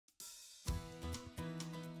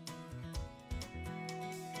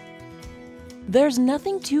There's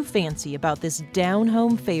nothing too fancy about this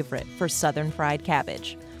down-home favorite for Southern fried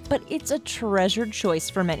cabbage, but it's a treasured choice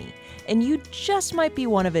for many, and you just might be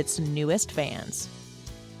one of its newest fans.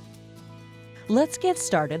 Let's get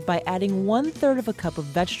started by adding 1/3 of a cup of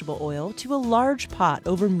vegetable oil to a large pot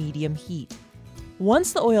over medium heat.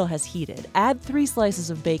 Once the oil has heated, add 3 slices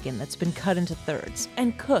of bacon that's been cut into thirds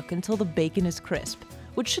and cook until the bacon is crisp,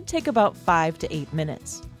 which should take about 5 to 8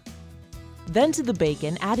 minutes. Then to the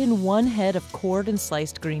bacon, add in 1 head of cored and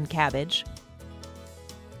sliced green cabbage,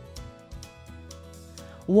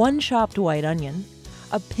 1 chopped white onion,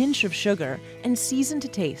 a pinch of sugar, and season to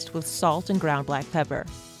taste with salt and ground black pepper.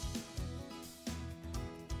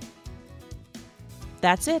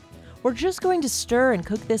 That's it. We're just going to stir and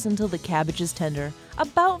cook this until the cabbage is tender,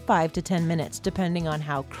 about 5 to 10 minutes depending on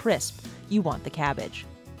how crisp you want the cabbage.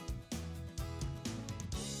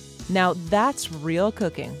 Now that's real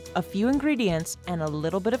cooking, a few ingredients and a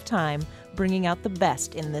little bit of time bringing out the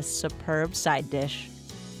best in this superb side dish.